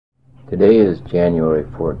Today is January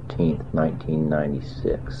 14th,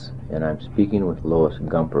 1996, and I'm speaking with Lois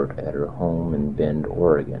Gumpert at her home in Bend,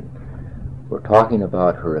 Oregon. We're talking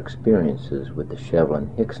about her experiences with the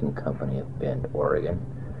Shevlin-Hixon Company of Bend, Oregon.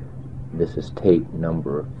 This is tape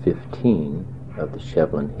number 15 of the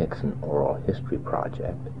Shevlin-Hixon Oral History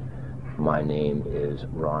Project. My name is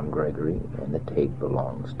Ron Gregory, and the tape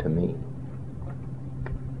belongs to me.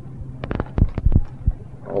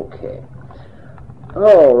 Okay.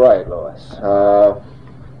 All right, Lois.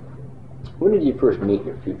 When did you first meet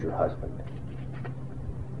your future husband?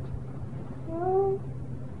 Well,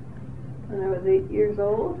 when I was 8 years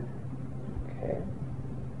old. Okay.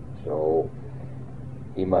 So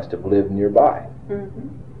he must have lived nearby. Mm-hmm.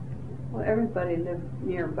 Well, everybody lived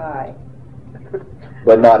nearby.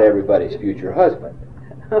 But not everybody's future husband.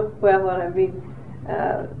 Well, what I mean,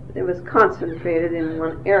 it was concentrated in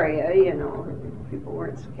one area, you know. People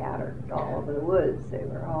weren't scattered all over the woods. They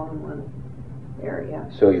were all in one area.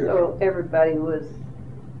 So everybody was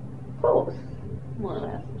close, more or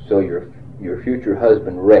less. So your future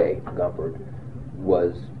husband, Ray Gumpert,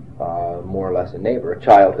 was more or less a neighbor, a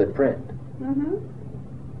childhood friend.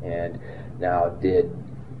 Mm-hmm. And now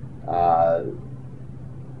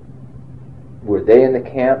were they in the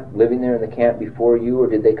camp, living there in the camp before you, or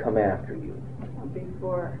did they come after you?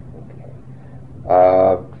 Before. Okay.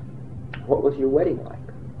 What was your wedding like?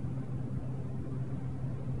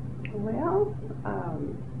 Well,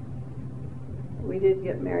 we did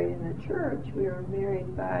get married in a church. We were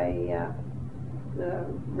married by the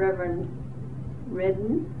Reverend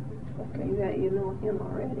Redden. Okay. You know him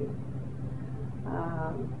already.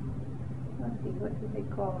 Let's see, what did they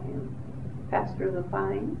call him? Pastor of the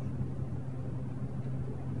Pines.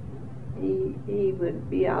 He would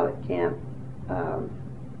be out at camp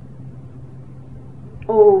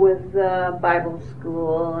with Bible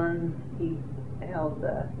school, and he held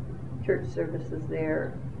church services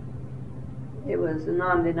there. It was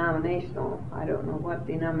non-denominational. I don't know what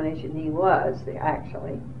denomination he was,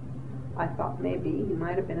 actually. I thought maybe he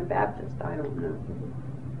might have been a Baptist. I don't know.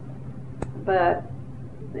 But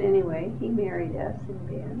anyway, he married us in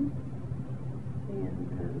Bend,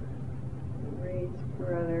 and Ray's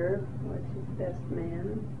brother was his best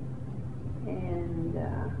man, and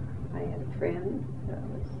I had a friend that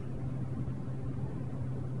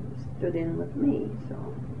stood in with me. So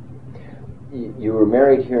you were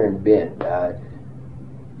married here in Bend.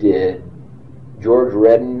 Did George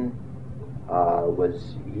Redden,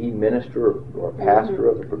 was he minister or pastor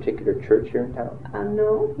of a particular church here in town?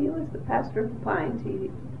 No, he was the pastor of the Pines. He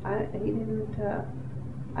didn't,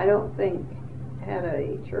 I don't think, had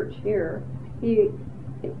a church here. He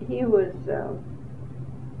was,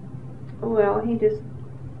 he just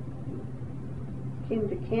came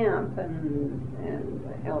to camp and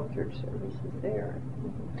held church services there.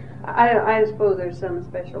 I suppose there's some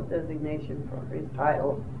special designation for his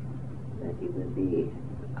title, that he would be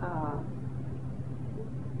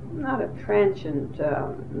not a transient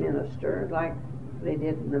minister like they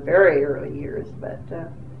did in the very early years, but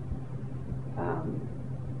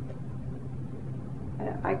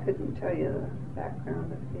I couldn't tell you the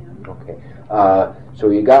background of him. Okay. So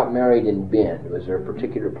you got married in Bend. Was there a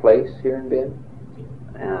particular place here in Bend?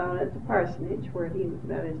 At the parsonage, where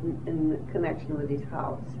that is in connection with his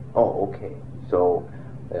house. Oh, okay. So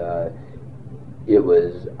it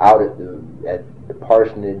was out at the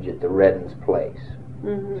parsonage at the Redden's place.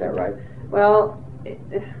 Mm-hmm. Is that right? Well,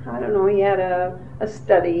 I don't know. He had a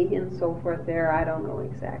study and so forth there. I don't know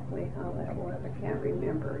exactly how that was. I can't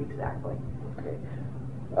remember exactly. Okay.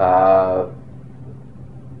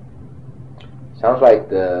 Sounds like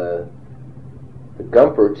the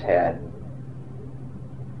Gumperts had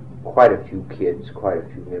quite a few kids, quite a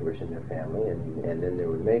few members in their family, and then there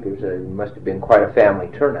were makers. It must have been quite a family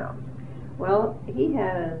turnout. Well, he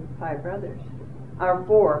had 5 brothers, or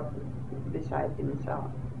 4 besides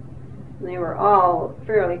himself. And they were all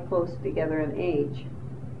fairly close together in age.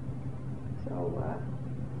 So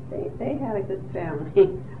they had a good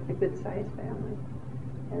family, a good-sized family.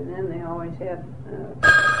 And then they always had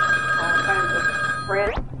all kinds of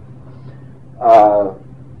friends.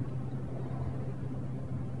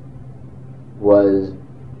 Was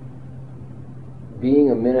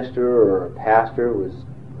being a minister or a pastor, was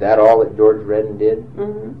that all that George Redden did?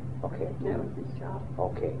 Mm-hmm. Okay. That was his job.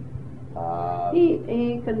 Okay.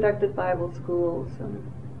 He conducted Bible schools and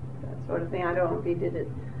that sort of thing. I don't know if he did it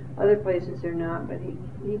other places or not, but he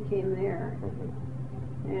came there. Mm-hmm.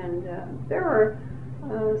 And there were,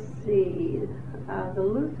 let's see, the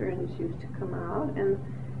Lutherans used to come out, and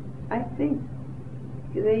I think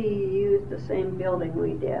they used the same building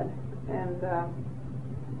we did. And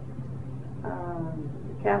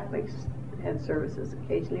Catholics had services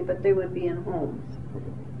occasionally, but they would be in homes.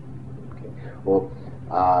 Okay. Well,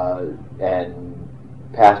 and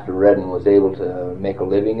Pastor Redden was able to make a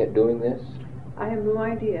living at doing this? I have no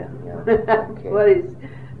idea. Yeah. Okay. What is?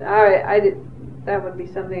 I did. That would be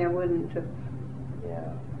something I wouldn't have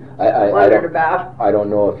wondered about. I don't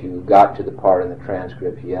know if you got to the part in the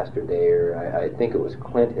transcript yesterday, or I think it was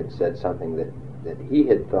Clint had said something that he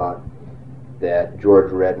had thought that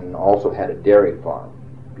George Redden also had a dairy farm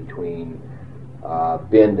between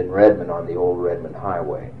Bend and Redmond on the old Redmond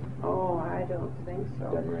Highway. Oh, I don't think so.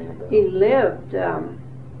 Doesn't ring a bell. He lived on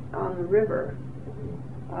the river.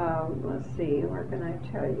 Let's see, where can I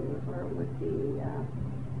tell you? Where would be,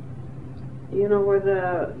 you know where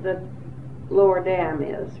the lower dam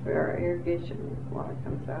is, where irrigation water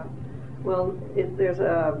comes out? Well, there's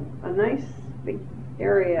a nice big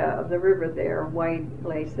area of the river there, wide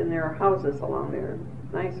place, and there are houses along there,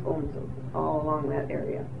 nice homes all along that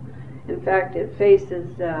area. In fact, it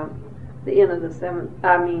faces the end of the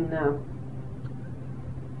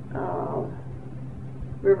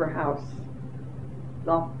River House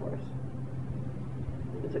golf course.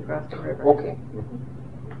 It's across the river. Okay.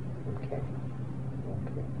 Okay.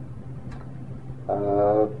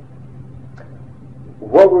 Okay.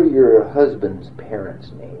 What were your husband's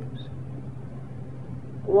parents' names?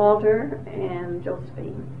 Walter and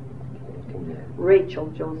Josephine. Okay. Rachel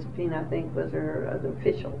Josephine, I think, was her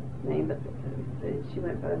official name, but she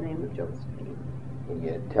went by the name of Josephine. Can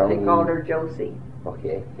you tell me? They called her Josie.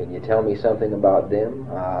 Okay. Can you tell me something about them?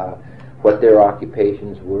 What their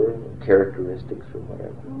occupations were, characteristics, or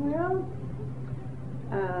whatever? Well,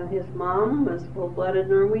 his mom was full-blooded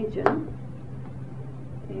Norwegian,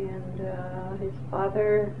 and his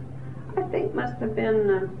father, I think, must have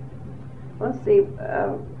been. Let's see.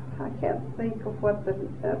 I can't think of what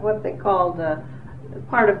they called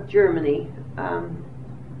part of Germany. Oh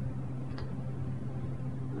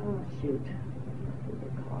shoot, what do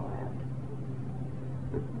they call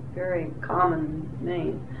that? Very common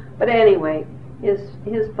name. But anyway, his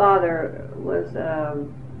father was a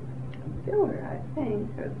builder, I think.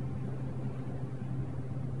 I've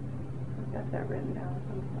got that written down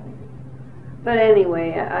someplace. But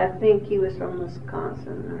anyway, I think he was from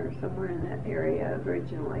Wisconsin or somewhere in that area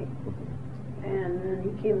originally. And then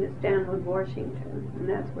he came to Stanwood, Washington, and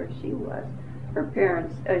that's where she was. Her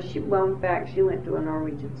parents, in fact, she went to a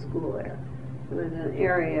Norwegian school there. It was an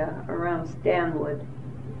area around Stanwood,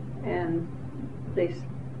 and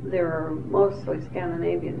they were mostly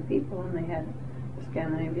Scandinavian people, and they had a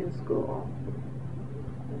Scandinavian school.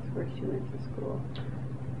 That's where she went to school.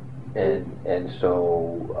 And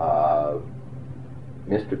so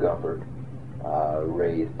Mr. Gumpert,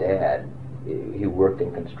 Ray's dad, he worked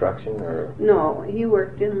in construction, or? No, he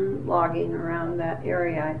worked in logging around that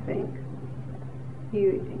area, I think.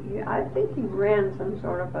 I think he ran some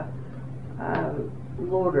sort of a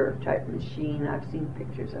loader type machine. I've seen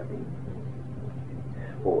pictures of him.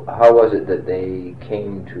 Well, how was it that they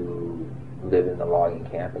came to live in the logging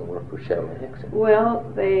camp and work for Shevlin-Hixon? Well,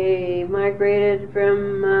 they migrated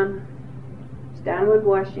from Stanwood,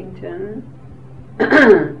 Washington,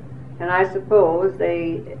 and I suppose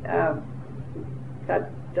they got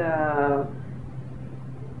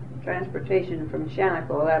transportation from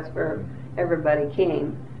Shannacle. That's where everybody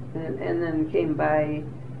came, and then came by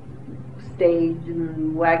stage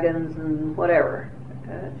and wagons and whatever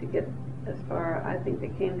to get as far. I think they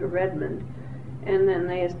came to Redmond, and then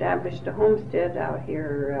they established a homestead out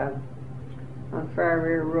here on Friar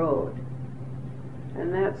Rear Road,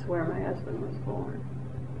 and that's where my husband was born.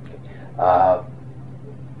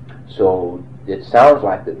 So it sounds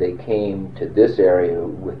like that they came to this area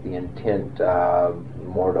with the intent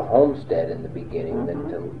more to homestead in the beginning than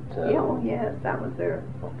to. Yeah, oh, yes, that was their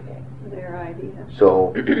idea.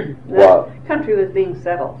 So the country was being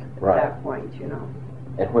settled at that point, you know.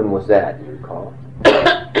 And when was that, do you recall?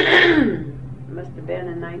 Must have been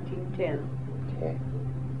in 1910. Okay.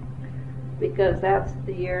 Because that's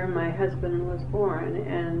the year my husband was born,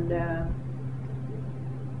 and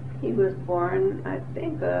he was born, I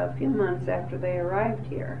think, a few months after they arrived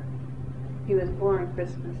here. He was born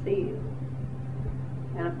Christmas Eve.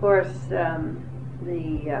 And of course,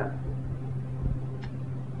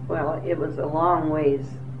 it was a long ways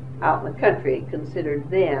out in the country, considered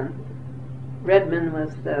then. Redmond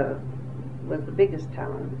was the biggest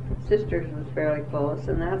town. Sisters was fairly close,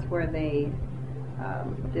 and that's where they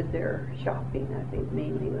did their shopping. I think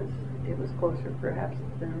mainly it was closer perhaps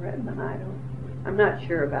than Redmond. I'm not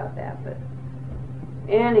sure about that, but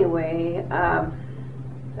anyway,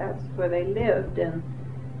 that's where they lived. And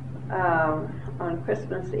on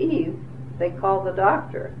Christmas Eve, they called the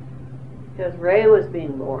doctor because Ray was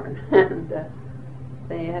being born, and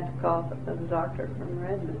they had to call the doctor from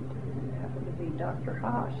Redmond. It happened to be Dr.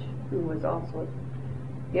 Hosh, who was also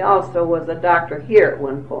was a doctor here at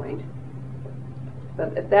one point.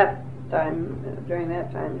 But at that time, during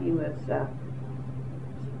that time,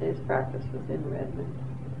 his practice was in Redmond.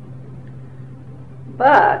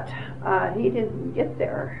 But he didn't get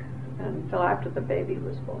there until after the baby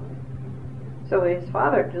was born. So his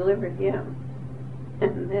father delivered him.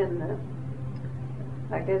 And then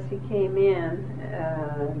I guess he came in,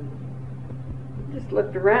 just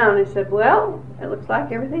looked around and said, well, it looks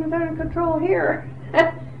like everything's under control here.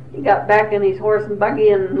 He got back in his horse and buggy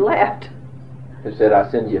and left. He said, I'll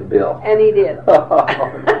send you a bill. And he did.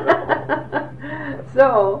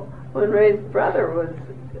 So when Ray's brother was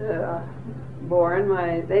born,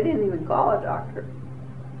 they didn't even call a doctor.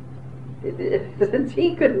 Since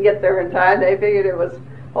he couldn't get there in time, they figured it was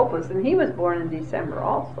hopeless. And he was born in December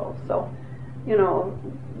also. So,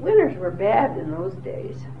 winters were bad in those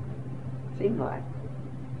days, seemed like.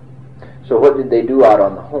 So what did they do out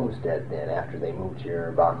on the homestead then after they moved here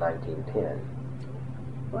about 1910?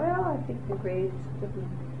 Well, I think they raised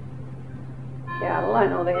cattle. I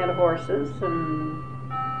know they had horses and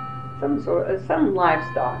some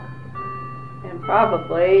livestock, and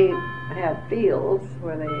probably had fields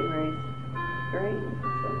where they raised grain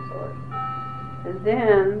of some sort. And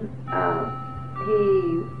then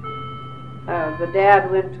the dad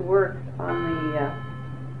went to work on the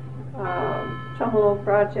some little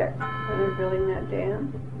project when they were building that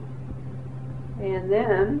dam. And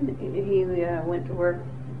then he went to work.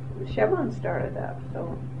 Shevlin started up,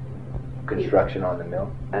 so construction on the mill?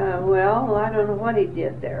 Well, I don't know what he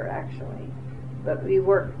did there actually, but he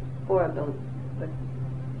worked for the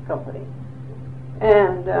company,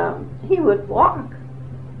 and he would walk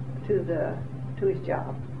to his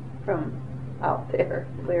job from out there,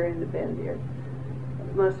 clearing the bend here.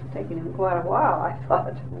 It must have taken him quite a while, I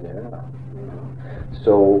thought. Yeah.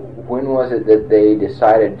 So when was it that they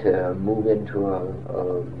decided to move into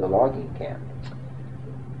the logging camp?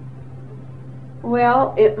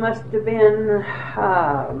 Well, it must have been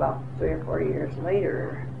about 3 or 4 years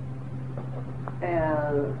later.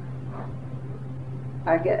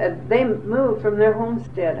 They moved from their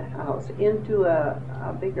homestead house into a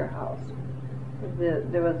bigger house.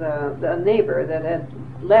 There was a neighbor that had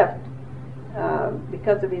left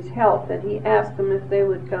because of his health, and he asked them if they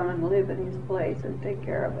would come and live in his place and take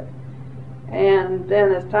care of it. And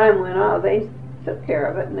then as time went on, they took care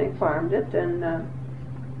of it and they farmed it, and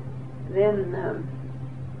then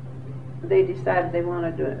they decided they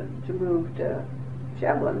wanted to move to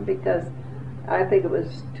Shevlin because I think it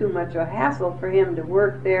was too much a hassle for him to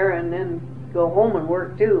work there and then go home and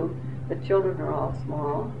work too. The children are all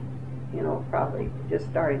small, probably just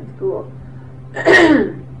starting school.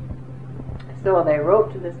 So they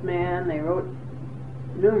wrote to this man, they wrote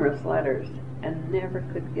numerous letters and never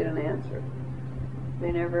could get an answer.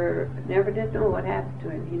 They never did know what happened to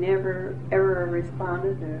him. He never ever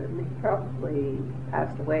responded, and he probably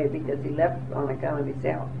passed away because he left on account of his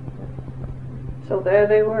health. So there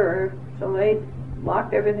they were. So they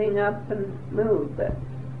locked everything up and moved. But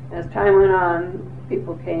as time went on,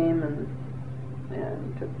 people came and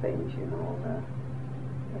took things.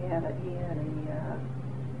 He had a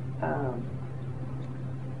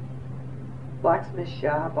blacksmith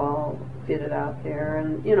shop all fitted out there,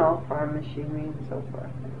 and farm machinery and so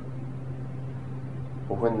forth.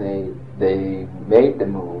 Well, when they made the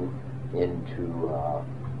move into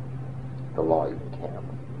the logging camp,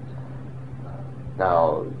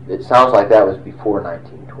 now it sounds like that was before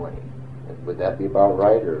 1920. Would that be about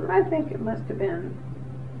right, or? I think it must have been,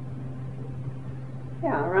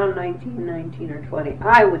 around 1919 or 20.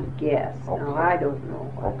 I would guess. Okay. No, I don't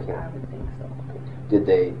know. Okay. I would think so.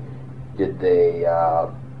 Did they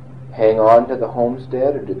hang on to the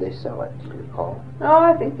homestead, or did they sell it? Do you recall? No,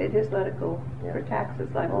 I think they just let it go for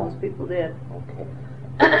taxes, like most people did. Okay.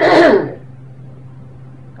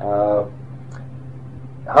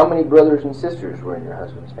 How many brothers and sisters were in your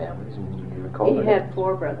husband's family? Do you recall? He had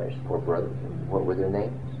 4 brothers. 4 brothers. What were their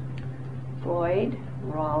names? Floyd,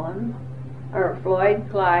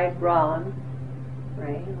 Clyde, Rollin,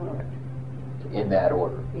 Ray, and Willard. In that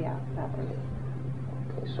order? Yeah, that was it.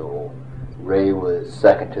 Okay, so Ray was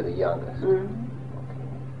second to the youngest. Mm-hmm.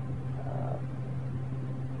 Okay.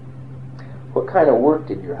 What kind of work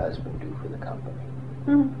did your husband do for the company?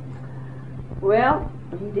 Well,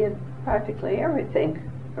 he did practically everything.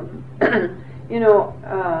 From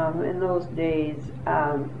in those days,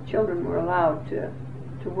 children were allowed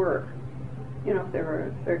to work. If they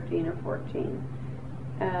were 13 or 14.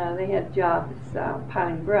 They had jobs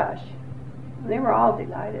piling brush, They were all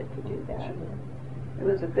delighted to do that. It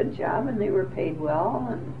was a good job, and they were paid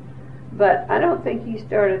well. But I don't think he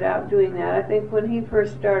started out doing that. I think when he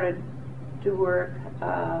first started to work,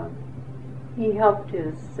 he helped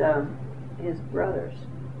his brothers.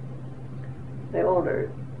 The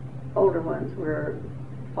older ones were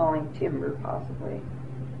hauling timber, possibly,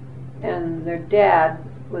 and their dad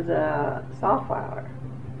was a saw filer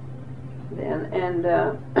then, and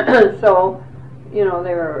so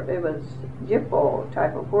it was Jippo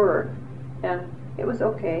type of work, and it was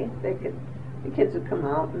okay. The kids would come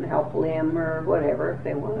out and help limb or whatever if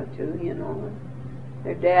they wanted to,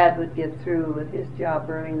 Their dad would get through with his job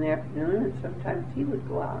early in the afternoon, and sometimes he would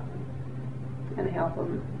go out and help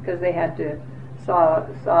them because they had to saw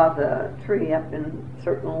the tree up in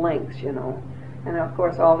certain lengths, And of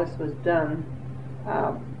course, all this was done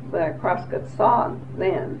by a crosscut saw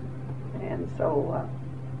then, and so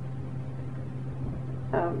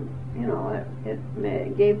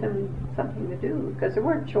it gave them something to do because there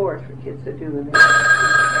weren't chores for kids to do in the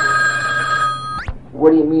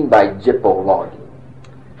What do you mean by Jippo logging?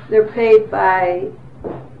 They're paid by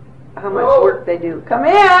how much work they do. Come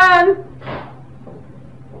in!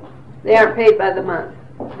 They aren't paid by the month.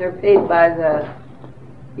 They're paid by the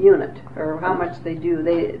unit, or how much they do.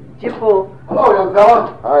 Jippo... Hello, young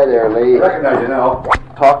fella. Hi there, Lee. I recognize you now.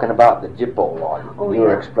 Talking about the Jippo logging. Oh, you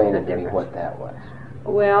were yeah, explaining the to me difference. what that was.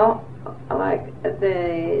 Well, like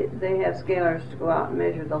they have scalers to go out and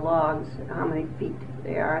measure the logs, how many feet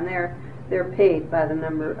they are, and they're paid by the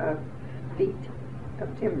number of feet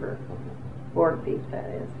of timber, board feet, that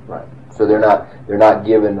is. Right. So they're not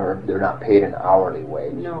given, or they're not paid an hourly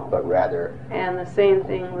wage. No. But rather. And the same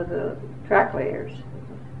thing with the track layers.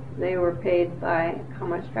 They were paid by how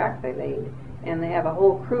much track they laid, and they have a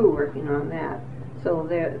whole crew working on that. So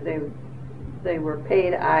they were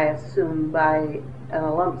paid, I assume, by a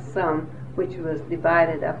lump sum, which was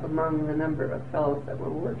divided up among the number of fellows that were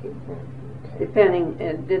working. Okay. Depending,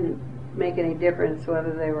 it didn't make any difference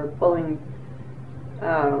whether they were pulling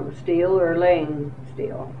steel or laying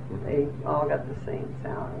steel. They all got the same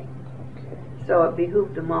salary. Okay. So it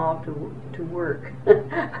behooved them all to work.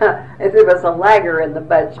 If there was a lagger in the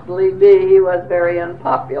bunch, believe me, he was very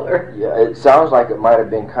unpopular. Yeah, it sounds like it might have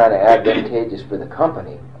been kind of advantageous for the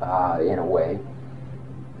company in a way.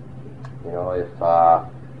 If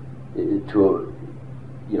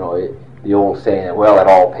the old saying, well, it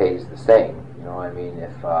all pays the same.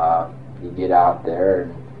 If you get out there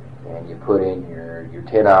and you put in your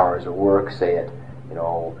 10 hours of work, say at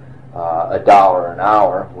 $1 an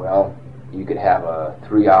hour, well, you could have a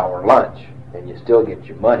 3-hour lunch and you still get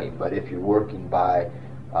your money. But if you're working by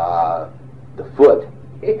the foot,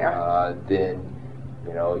 then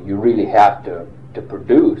you really have to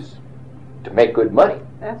produce to make good money.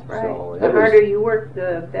 That's right. So the harder you worked,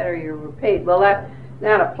 the better you were paid. Well, that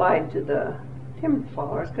applied to the timber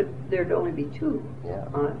fallers because there'd only be two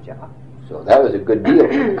on a job. So that was a good deal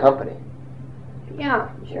for the company. Yeah,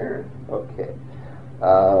 sure. Okay.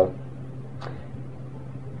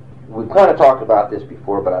 We've kind of talked about this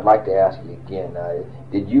before, but I'd like to ask you again.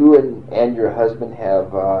 Did you and your husband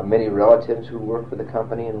have many relatives who worked for the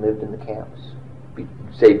company and lived in the camps?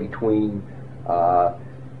 Say between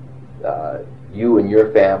you and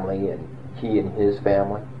your family and he and his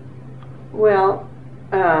family? Well,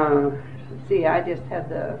 see, I just had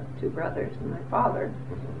the two brothers and my father,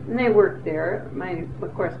 and they worked there.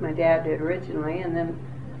 Of course, my dad did originally, and then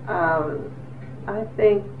I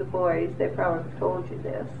think the boys, they probably told you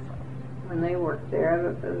this when they worked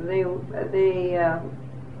there.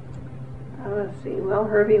 Let's see. Well,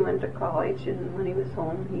 Herbie went to college, and when he was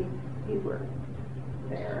home, he worked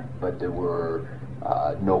there. But there were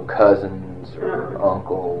no cousins or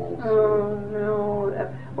uncles? Oh, no.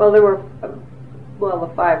 Well, there were, the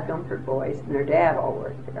 5 Gumpert boys and their dad all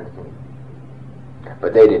worked there.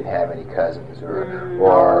 But they didn't have any cousins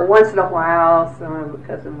or once in a while, some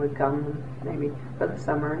cousin would come, maybe for the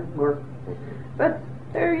summer and work. But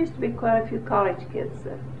there used to be quite a few college kids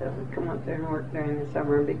that would come up there and work during the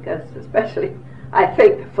summer because, especially, I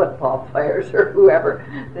think the football players or whoever,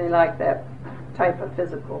 they like that type of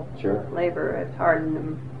physical labor. It hardened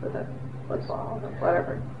them for the football or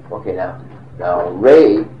whatever. Okay, now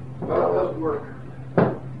Ray. Well, it doesn't work.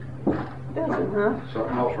 Doesn't, huh?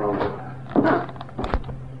 Something else wrong with it. Huh.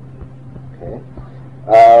 Okay.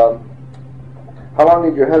 How long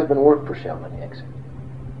did your husband work for Shevlin-Hixon?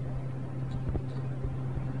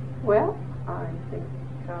 Well, I think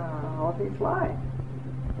all his life.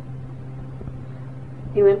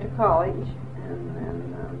 He went to college, and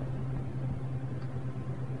then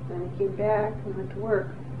he came back and went to work.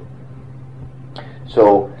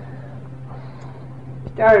 So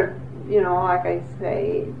Started you know, like I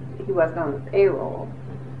say, he wasn't on the payroll,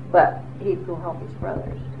 but he'd go help his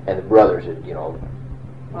brothers. And the brothers had, give Oh,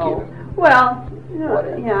 him well, you know,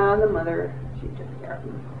 whatever. yeah, the mother, she took care of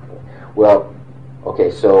him. Well,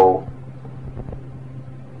 okay, so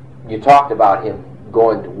you talked about him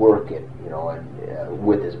going to work and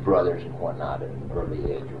with his brothers and whatnot at an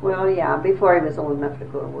early age. Well, yeah, before he was old enough to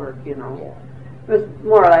go to work, you know. Yeah. It was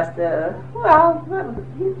more or less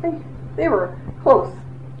they were close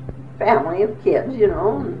family of kids, you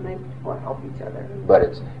know, and they would help each other. But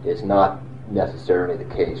it's not necessarily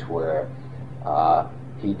the case where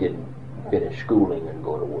he didn't finish schooling and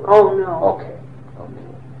go to work. Oh, no. Okay.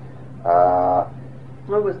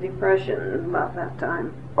 It was depression about that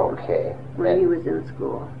time Okay. when he was in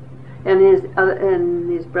school. And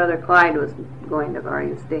his brother Clyde was going to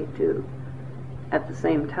Oregon State too at the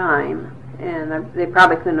same time, and they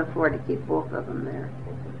probably couldn't afford to keep both of them there.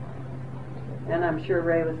 And I'm sure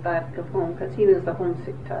Ray was back to home because he was the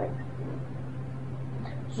homesick type.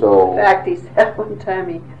 So In fact, he said one time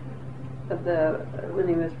when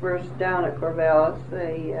he was first down at Corvallis,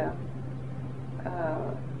 the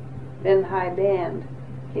Ben High Band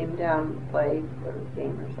came down to play for a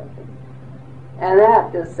game or something. And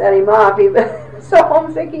that just set him off. He was so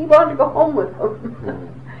homesick he wanted to go home with them,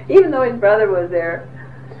 even though his brother was there.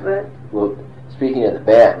 But well, speaking of the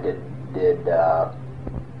band, did the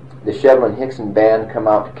Shevlin-Hixon band come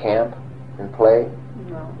out to camp and play?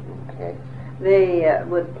 no, Okay. they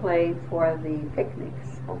would play for the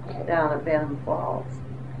picnics Okay. down at Benham Falls.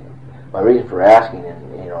 My reason for asking,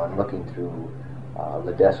 and looking through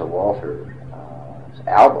Ledessa Walter's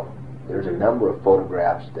album, there's a number of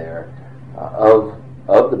photographs there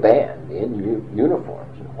of the band in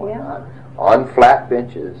uniforms and whatnot on flat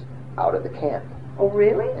benches out at the camp. Oh,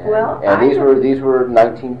 really? And these were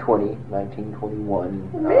 1920, 1921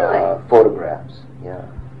 Really? photographs. Yeah.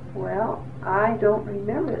 Well, I don't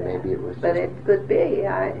remember And that. maybe it was But just- it could be.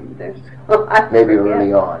 I maybe forget.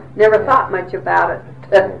 early on. Never Yeah. thought much about it.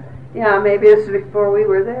 Yeah. Yeah, maybe it was before we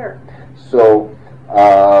were there. So,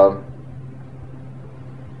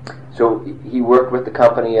 so he worked with the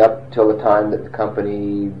company up till the time that the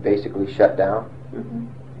company basically shut down. Hmm.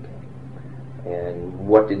 And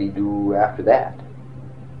what did he do after that?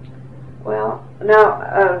 Well,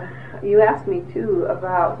 now, you asked me too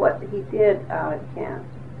about what he did out at camp.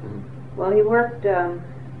 Mhm. Well, he worked on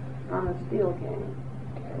the steel gang,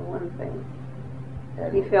 for one thing.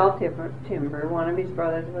 And He fell timber. One of his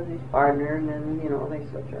brothers was his partner, and then, they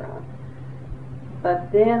switched around.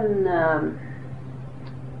 But then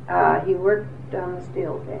he worked on the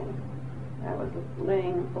steel gang. That was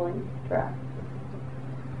pulling track.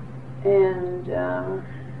 And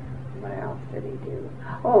what else did he do?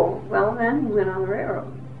 Oh, well, then he went on the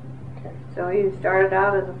railroad. Okay. So he started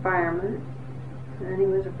out as a fireman, and then he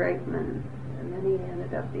was a brakeman, and then he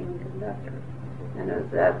ended up being a conductor. And it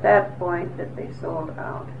was at that point that they sold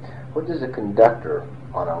out. What does a conductor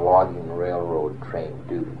on a logging railroad train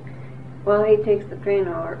do? Well, he takes the train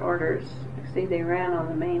orders. See, they ran on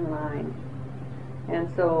the main line, and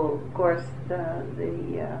so of course their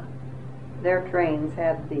trains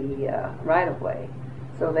had the right of way,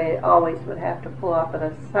 so they always would have to pull up at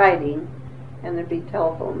a siding, and there'd be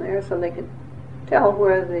telephone there, so they could tell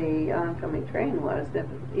where the oncoming train was. If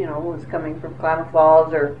was coming from Klamath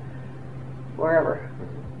Falls or wherever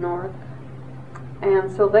north,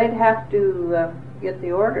 and so they'd have to get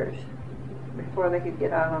the orders before they could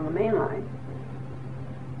get out on the main line.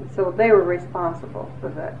 So they were responsible for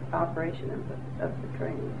the operation of the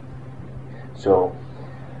train. So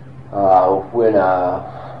when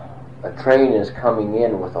a train is coming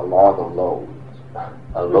in with a load of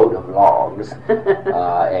logs,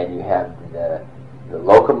 and you have the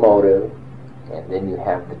locomotive, and then you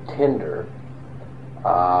have the tender,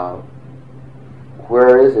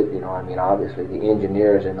 where is it? Obviously the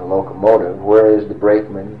engineer is in the locomotive. Where is the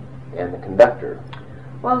brakeman and the conductor?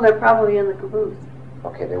 Well, they're probably in the caboose.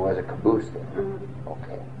 Okay, there was a caboose there. Mm-hmm.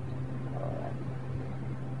 Okay.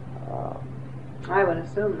 All right. I would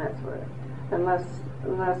assume that's where, unless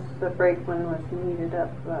the brakeman was needed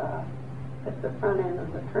up at the front end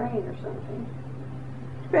of the train or something.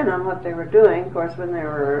 Depending on what they were doing, of course, when they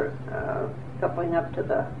were coupling up to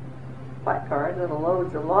the flat cars, little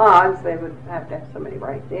loads of logs, they would have to have somebody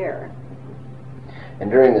right there. And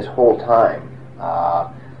during this whole time,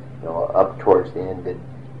 up towards the end,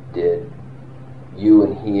 did you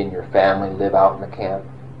and he and your family live out in the camp?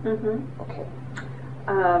 Mm-hmm. Okay.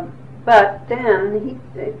 But then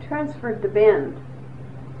they transferred to Bend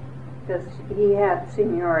because he had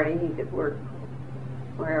seniority; he could work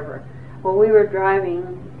wherever. Well, we were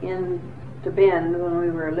driving in to Bend when we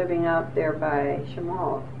were living out there by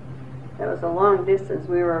Shamal, That was a long distance.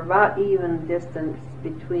 We were about even distance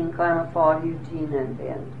between Klamath Falls, Eugene, and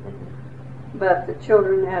Bend. But the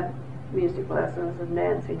children had music lessons and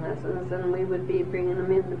dancing lessons, and we would be bringing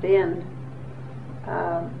them in to Bend,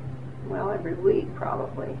 every week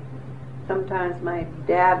probably. Sometimes my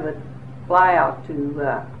dad would fly out to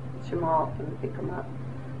Chemalt and pick them up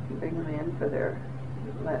and bring them in for their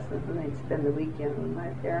lessons, and they'd spend the weekend with my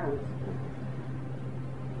parents.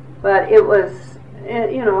 But it was,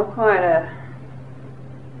 quite a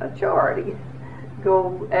chore to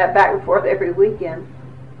go back and forth every weekend.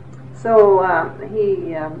 So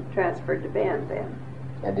he transferred to Bend then.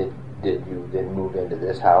 And did you then move into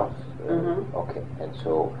this house? Mm-hmm. Okay, and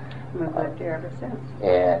so... We've lived here ever since.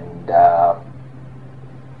 And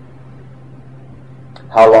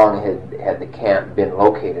how long had the camp been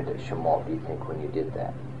located at Chemalt, do you think, when you did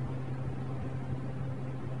that?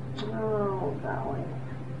 Oh, golly.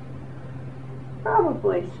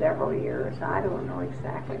 Probably several years. I don't know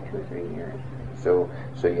exactly, 2 or 3 years. So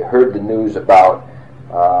you heard the news about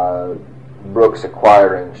Brooks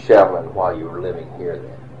acquiring Shevlin while you were living here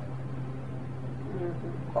then?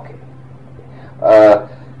 Mm-hmm. Okay.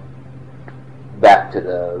 Back to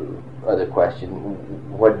the other question.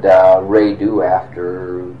 What did Ray do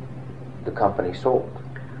after the company sold?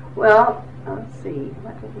 Well, let's see.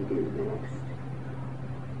 What did he do next?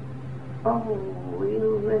 Oh, we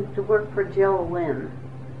went to work for Jill Lynn.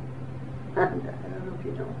 I don't know if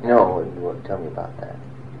you know. No, tell me about that.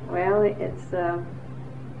 Well, it's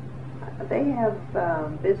they have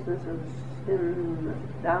businesses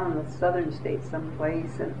down in the southern states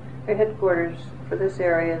someplace, and their headquarters for this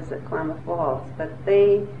area is at Klamath Falls. But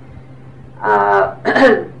they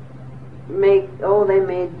they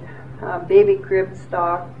made baby crib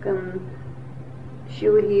stock and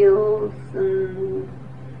shoe heels, and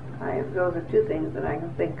those are 2 things that I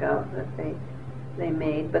can think of that they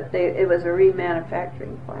made. But it was a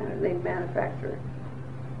remanufacturing plant. They manufacture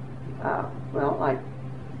like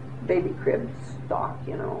baby crib stock,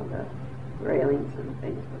 the railings and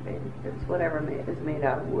things for baby cribs, whatever is made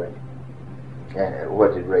out of wood. And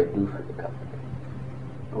what did Ray do for the company?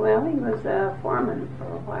 Well, he was a foreman for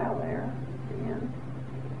a while there.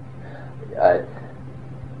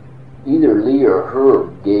 Either Lee or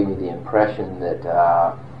Herb gave me the impression that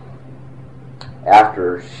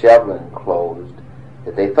after Shevlin closed,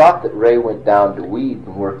 that they thought that Ray went down to Weed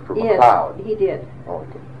and worked for McLeod. Yes, he did. Oh,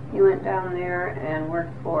 okay. He went down there and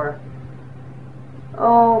worked for,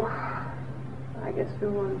 I guess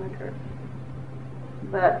through one winter.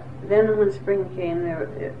 But then when spring came,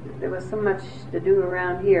 there was so much to do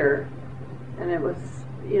around here, and it was,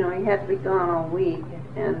 he had to be gone all week.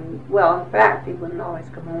 And, in fact, he wouldn't always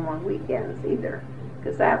come home on weekends either,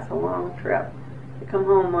 because that's a long trip. To come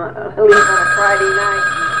home, leave on a Friday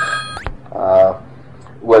night.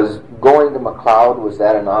 Was going to McLeod, was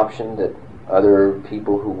that an option that other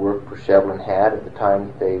people who worked for Shevlin had at the time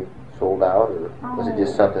that they sold out, or was it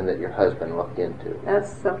just something that your husband looked into?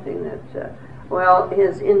 That's something that,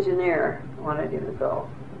 his engineer wanted him to go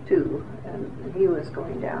too, and he was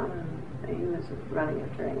going down, and he was running a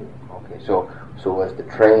train. Okay, so was the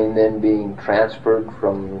train then being transferred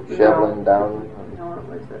from Shevlin down? No, it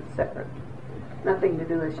was a separate, nothing to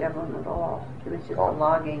do with Shevlin at all. It was just a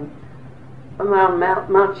logging around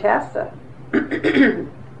Mount Shasta.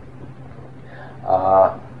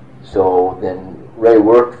 So then Ray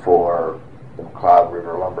worked for the McLeod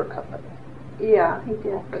River Lumber Company. Yeah, he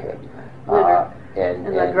did. Okay. And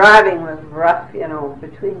the driving was rough,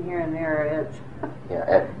 between here and there.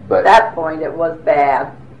 But at that point it was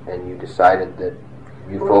bad. And you decided that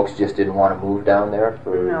you folks just didn't want to move down there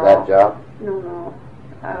for that job? No.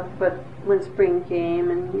 But when spring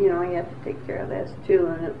came, and he had to take care of this too,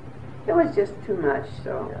 and it was just too much.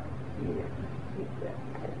 So he quit.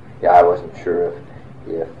 Yeah, I wasn't sure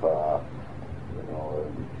if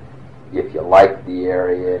you liked the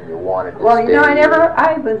area and you wanted to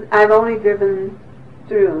stay. I've only driven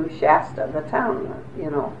through Shasta, the town,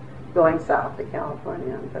 going south to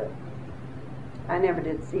California, but I never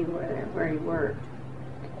did see where he worked.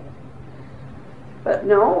 But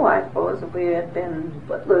no, I suppose if we had been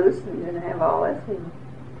footloose and didn't have all this,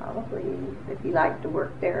 probably, if he liked to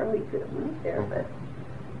work there, we could have moved there, but...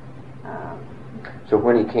 So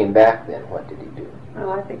when he came back then, what did he do?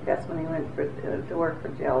 Well, I think that's when he went to work for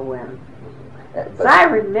Jill Lynn. So I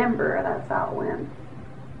remember that's how it went.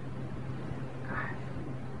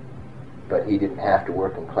 But he didn't have to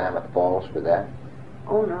work in Klamath Falls for that?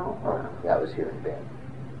 Oh, no. That was here in Bend.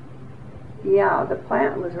 Yeah, the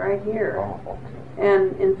plant was right here. Oh, okay.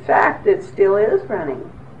 And in fact, it still is running.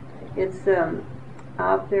 It's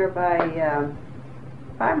out there by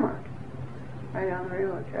Primark. right on the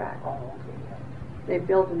railroad track. Oh, okay. They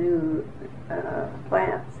built a new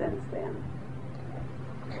plant since then.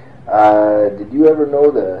 Did you ever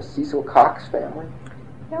know the Cecil Cox family?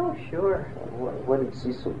 Oh, sure. What did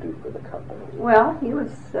Cecil do for the company? Well, he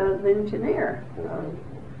was the engineer.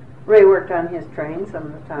 Ray worked on his train some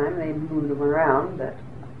of the time. They moved him around, but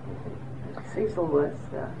Cecil was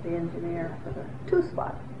the engineer for the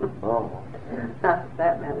two-spot. Oh, Not that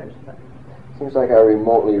that matters, but seems like I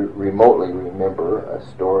remotely remember a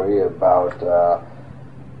story about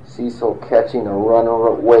Cecil catching a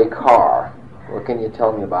runaway car. What can you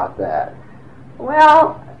tell me about that?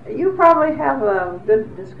 well, you probably have a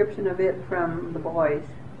good description of it from the boys.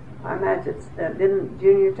 I imagine didn't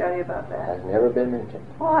Junior tell you about that? Has never been mentioned.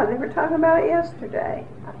 Oh, they were talking about it yesterday.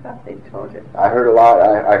 I thought they told you. I heard a lot.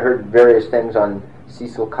 I heard various things on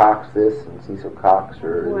Cecil Cox this and Cecil Cox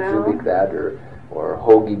or Well. Zubik that or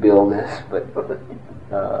Hoagie Bill this, but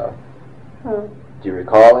do you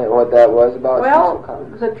recall what that was about Cecil Cox?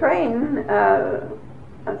 Well, the train,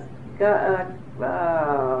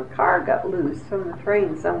 car got loose from the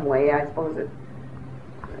train some way. I suppose it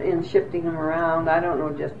in shifting them around. I don't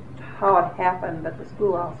know just how it happened, but the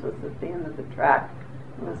schoolhouse was at the end of the track.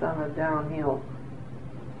 It was on a downhill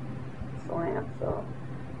slant, so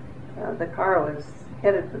the car was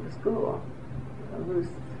headed for the school, a loose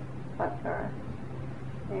flat car.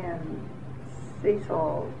 And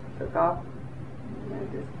Cecil took off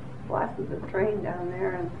and just blasted the train down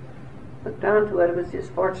there and hooked onto it. It was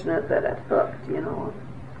just fortunate that it hooked, you know.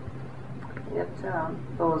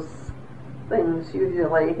 Those things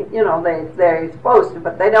usually, you know, they're supposed to,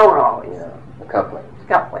 but they don't always. Yeah, the couplings.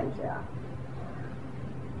 Couplings, yeah.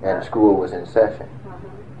 And school was in session.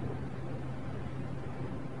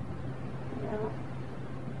 Yeah,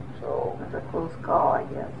 So it was a close call, I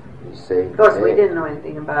guess. you saved Of course, the we day. didn't know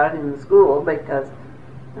anything about it in the school because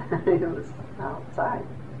it was outside.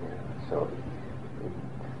 Yeah, so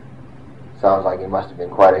sounds like he must have been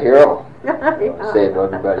quite a hero. Yeah. Saved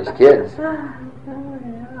everybody's kids. Oh,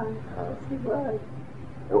 yeah, yes, he was.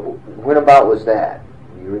 When about was that?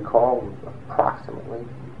 Do you recall approximately?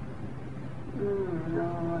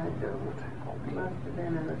 No, I don't. It must have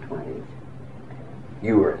been in the 20s.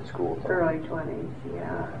 You were in school then. Early 20s,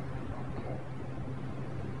 yeah.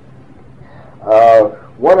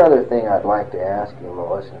 One other thing I'd like to ask you,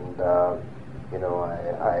 Lois, and you know,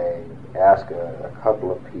 I asked a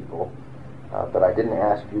couple of people, but I didn't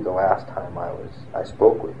ask you the last time I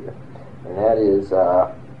spoke with you, and that is,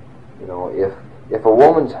 you know, if a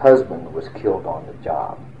woman's husband was killed on the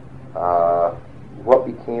job, what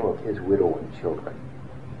became of his widow and children?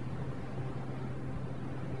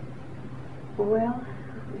 Well,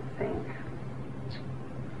 let me think.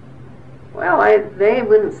 Well, they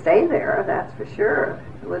wouldn't stay there, that's for sure.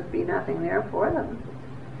 There would be nothing there for them.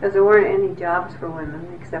 Because there weren't any jobs for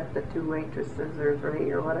women except the two waitresses or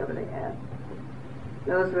three or whatever they had.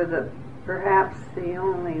 Those were perhaps the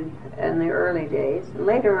only in the early days.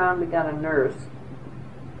 Later on we got a nurse.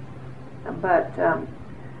 But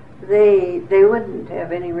they wouldn't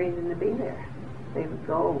have any reason to be there. They would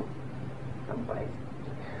go someplace.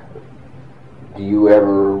 Do you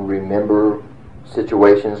ever remember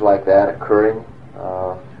situations like that occurring?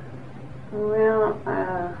 Well,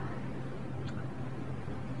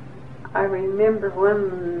 I remember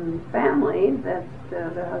one family that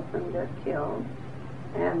the husband got killed,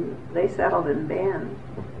 and they settled in Bend.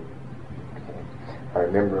 I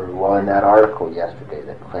remember, well, in that article yesterday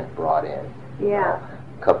that Clint brought in, Yeah.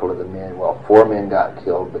 a couple of the men, well, 4 men got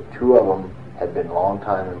killed, but 2 of them had been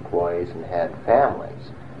longtime employees and had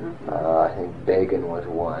families. I think Bagan was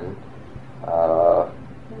one,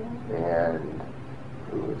 and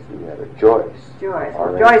who was the other? Joyce. Joyce. All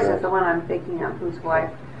Well, right, Joyce is the one I'm thinking of, whose wife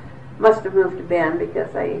must have moved to Bend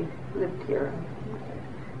because they lived here.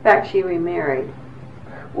 In fact, she remarried.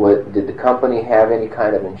 Did the company have any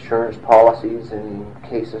kind of insurance policies in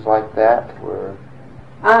cases like that? Where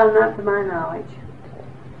Not to my knowledge,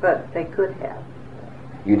 but they could have.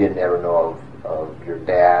 you didn't ever know of your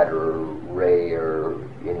dad or Ray or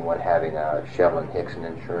anyone having a Shevlin-Hixon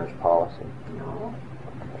insurance policy? No.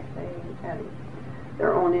 They had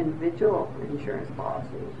their own individual insurance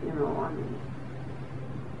policies, you know, I mean,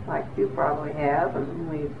 like you probably have, and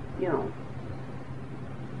we, you know,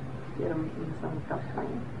 get them from some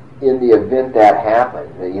company. In the event that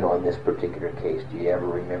happened, you know, in this particular case, do you ever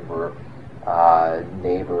remember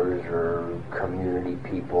neighbors or community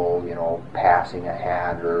people, you know, passing a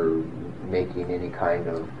hat or making any kind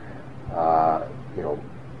of, you know,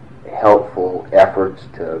 helpful efforts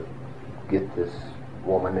to get this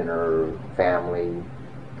woman and her family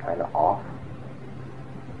kind of off?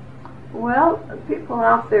 Well, people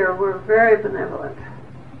out there were very benevolent.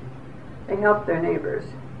 They helped their neighbors.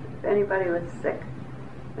 If anybody was sick,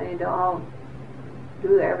 they'd all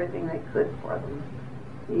do everything they could for them,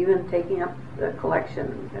 even taking up the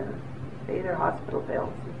collection to pay their hospital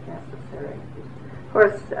bills if necessary. Of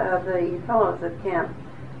course, the fellows at camp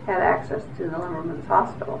had access to the Lumberman's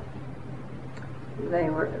Hospital. They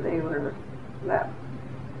were that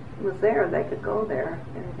was there. They could go there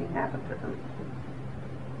if anything happened to them,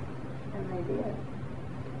 and they did.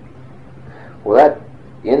 Well, that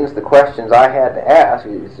ends the questions I had to ask.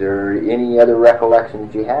 Is there any other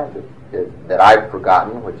recollections you have that I've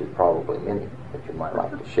forgotten, which is probably many, that you might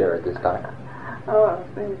like to share at this time? Oh, I was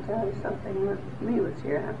going to tell you something when me was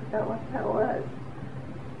here, and I forgot what that was.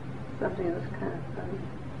 Something that was kind of funny.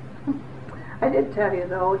 I did tell you,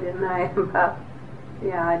 though, didn't I, about,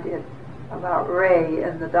 yeah, I did, about Ray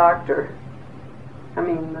and the doctor. I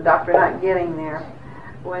mean, the doctor not getting there.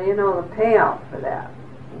 Well, you know, the payout for that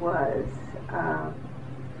was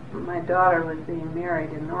my daughter was being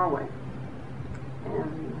married in Norway,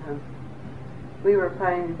 and we were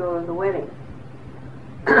planning to go to the wedding.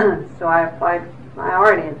 So I applied. I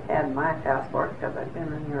already had my passport because I'd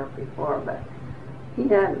been in Europe before, but he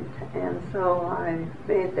hadn't, and so I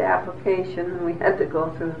made the application, and we had to go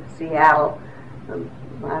through Seattle,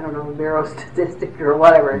 I don't know, the Bureau of Statistics or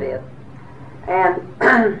whatever it is, and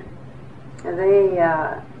they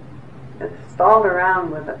stalled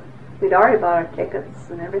around with it. We'd already bought our tickets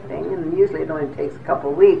and everything, and usually it only takes a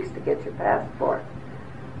couple of weeks to get your passport.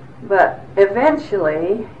 But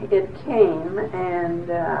eventually it came, and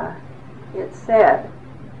it said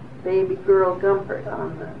baby girl Gumpert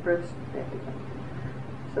on the birth certificate.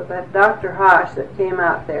 So that Dr. Hosh that came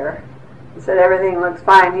out there and said everything looks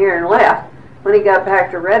fine here and left, when he got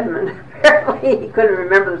back to Redmond, apparently he couldn't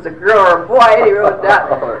remember if it was a girl or a boy, and he wrote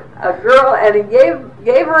down a girl, and he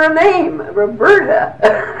gave her a name, Roberta.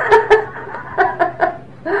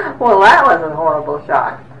 Well, that was a horrible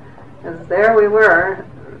shock, because there we were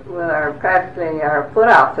with practically our foot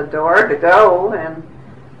out the door to go, and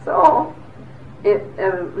so he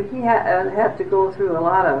had to go through a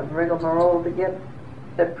lot of rigmarole to get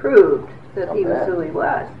it proved that he was who he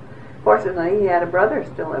was. Fortunately, he had a brother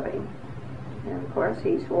still living, and of course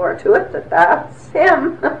he swore to it that that's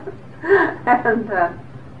him. And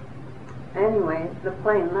anyway, the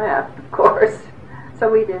plane left, of course,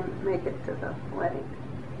 so we didn't make it to the wedding,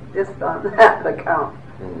 just on that account.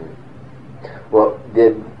 Mm-hmm. Well,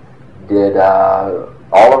 did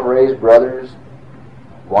all of Ray's brothers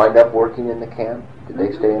wind up working in the camp? Did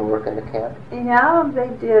they stay and work in the camp? Yeah, they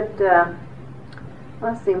did.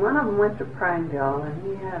 Let's see, one of them went to Prineville, and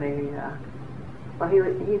he had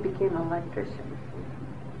he became an electrician,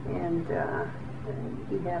 and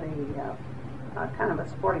he had a kind of a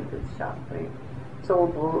sporting goods shop where he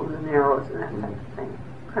sold bows and arrows and that type of thing,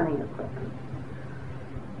 hunting equipment.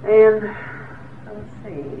 And let's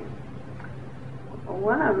see,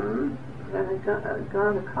 one of them that had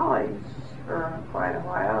gone to college for quite a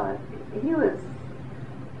while. He was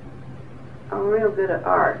real good at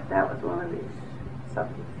art. That was one of his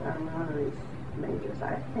subjects, one of his majors,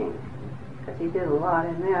 I think, because he did a lot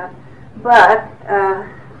in that. But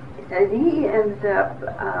he ended up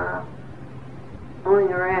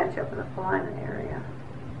owning a ranch up in the Paulina area.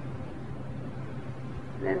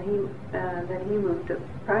 Then he moved to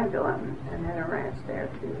Prineville and had a ranch there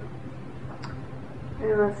too.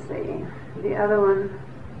 And let's see, the other one,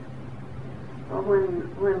 well,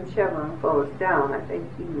 when Shevlin closed down, I think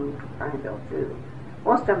he moved to Prineville too.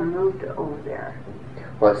 Most of them moved over there.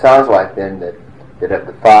 Well, it sounds like then that of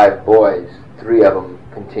the 5 boys, 3 of them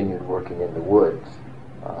continued working in the woods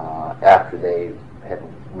after they had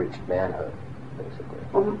reached manhood, basically.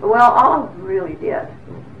 Well, all of them really did.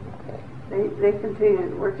 Okay. They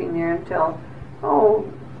continued working there until,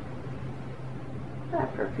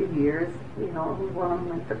 after a few years, one of them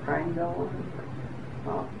went to Prineville, and,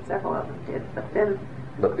 well, several of them did, but then...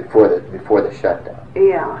 But before the shutdown?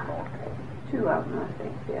 Yeah. Okay. 2 of them, I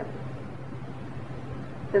think, did.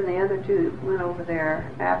 Then the other 2 went over there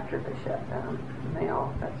after the shutdown, and they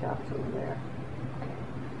all got jobs over there.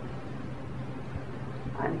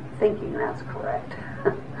 I'm thinking that's correct.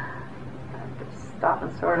 I have to stop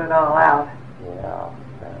and sort it all out. Yeah.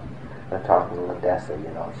 I'm talking to Odessa,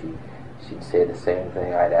 she'd say the same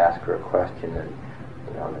thing. I'd ask her a question, and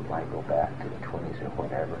it might go back to the 20s or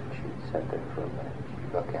whatever, and she'd sit there for a minute, and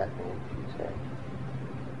she'd look at me, and she'd say,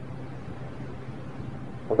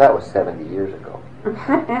 well, that was 70 years ago. I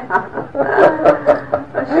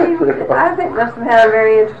think must have had a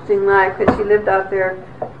very interesting life, because she lived out there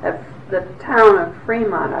at the town of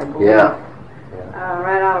Fremont, I believe. Yeah.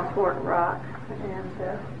 Right out of Fort Rock. And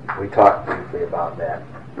We talked briefly about that.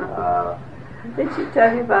 Did she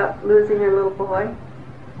tell you about losing her little boy?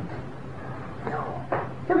 No.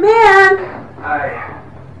 Come in! Hi.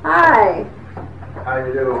 Hi. How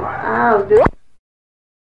you doing? Oh, good.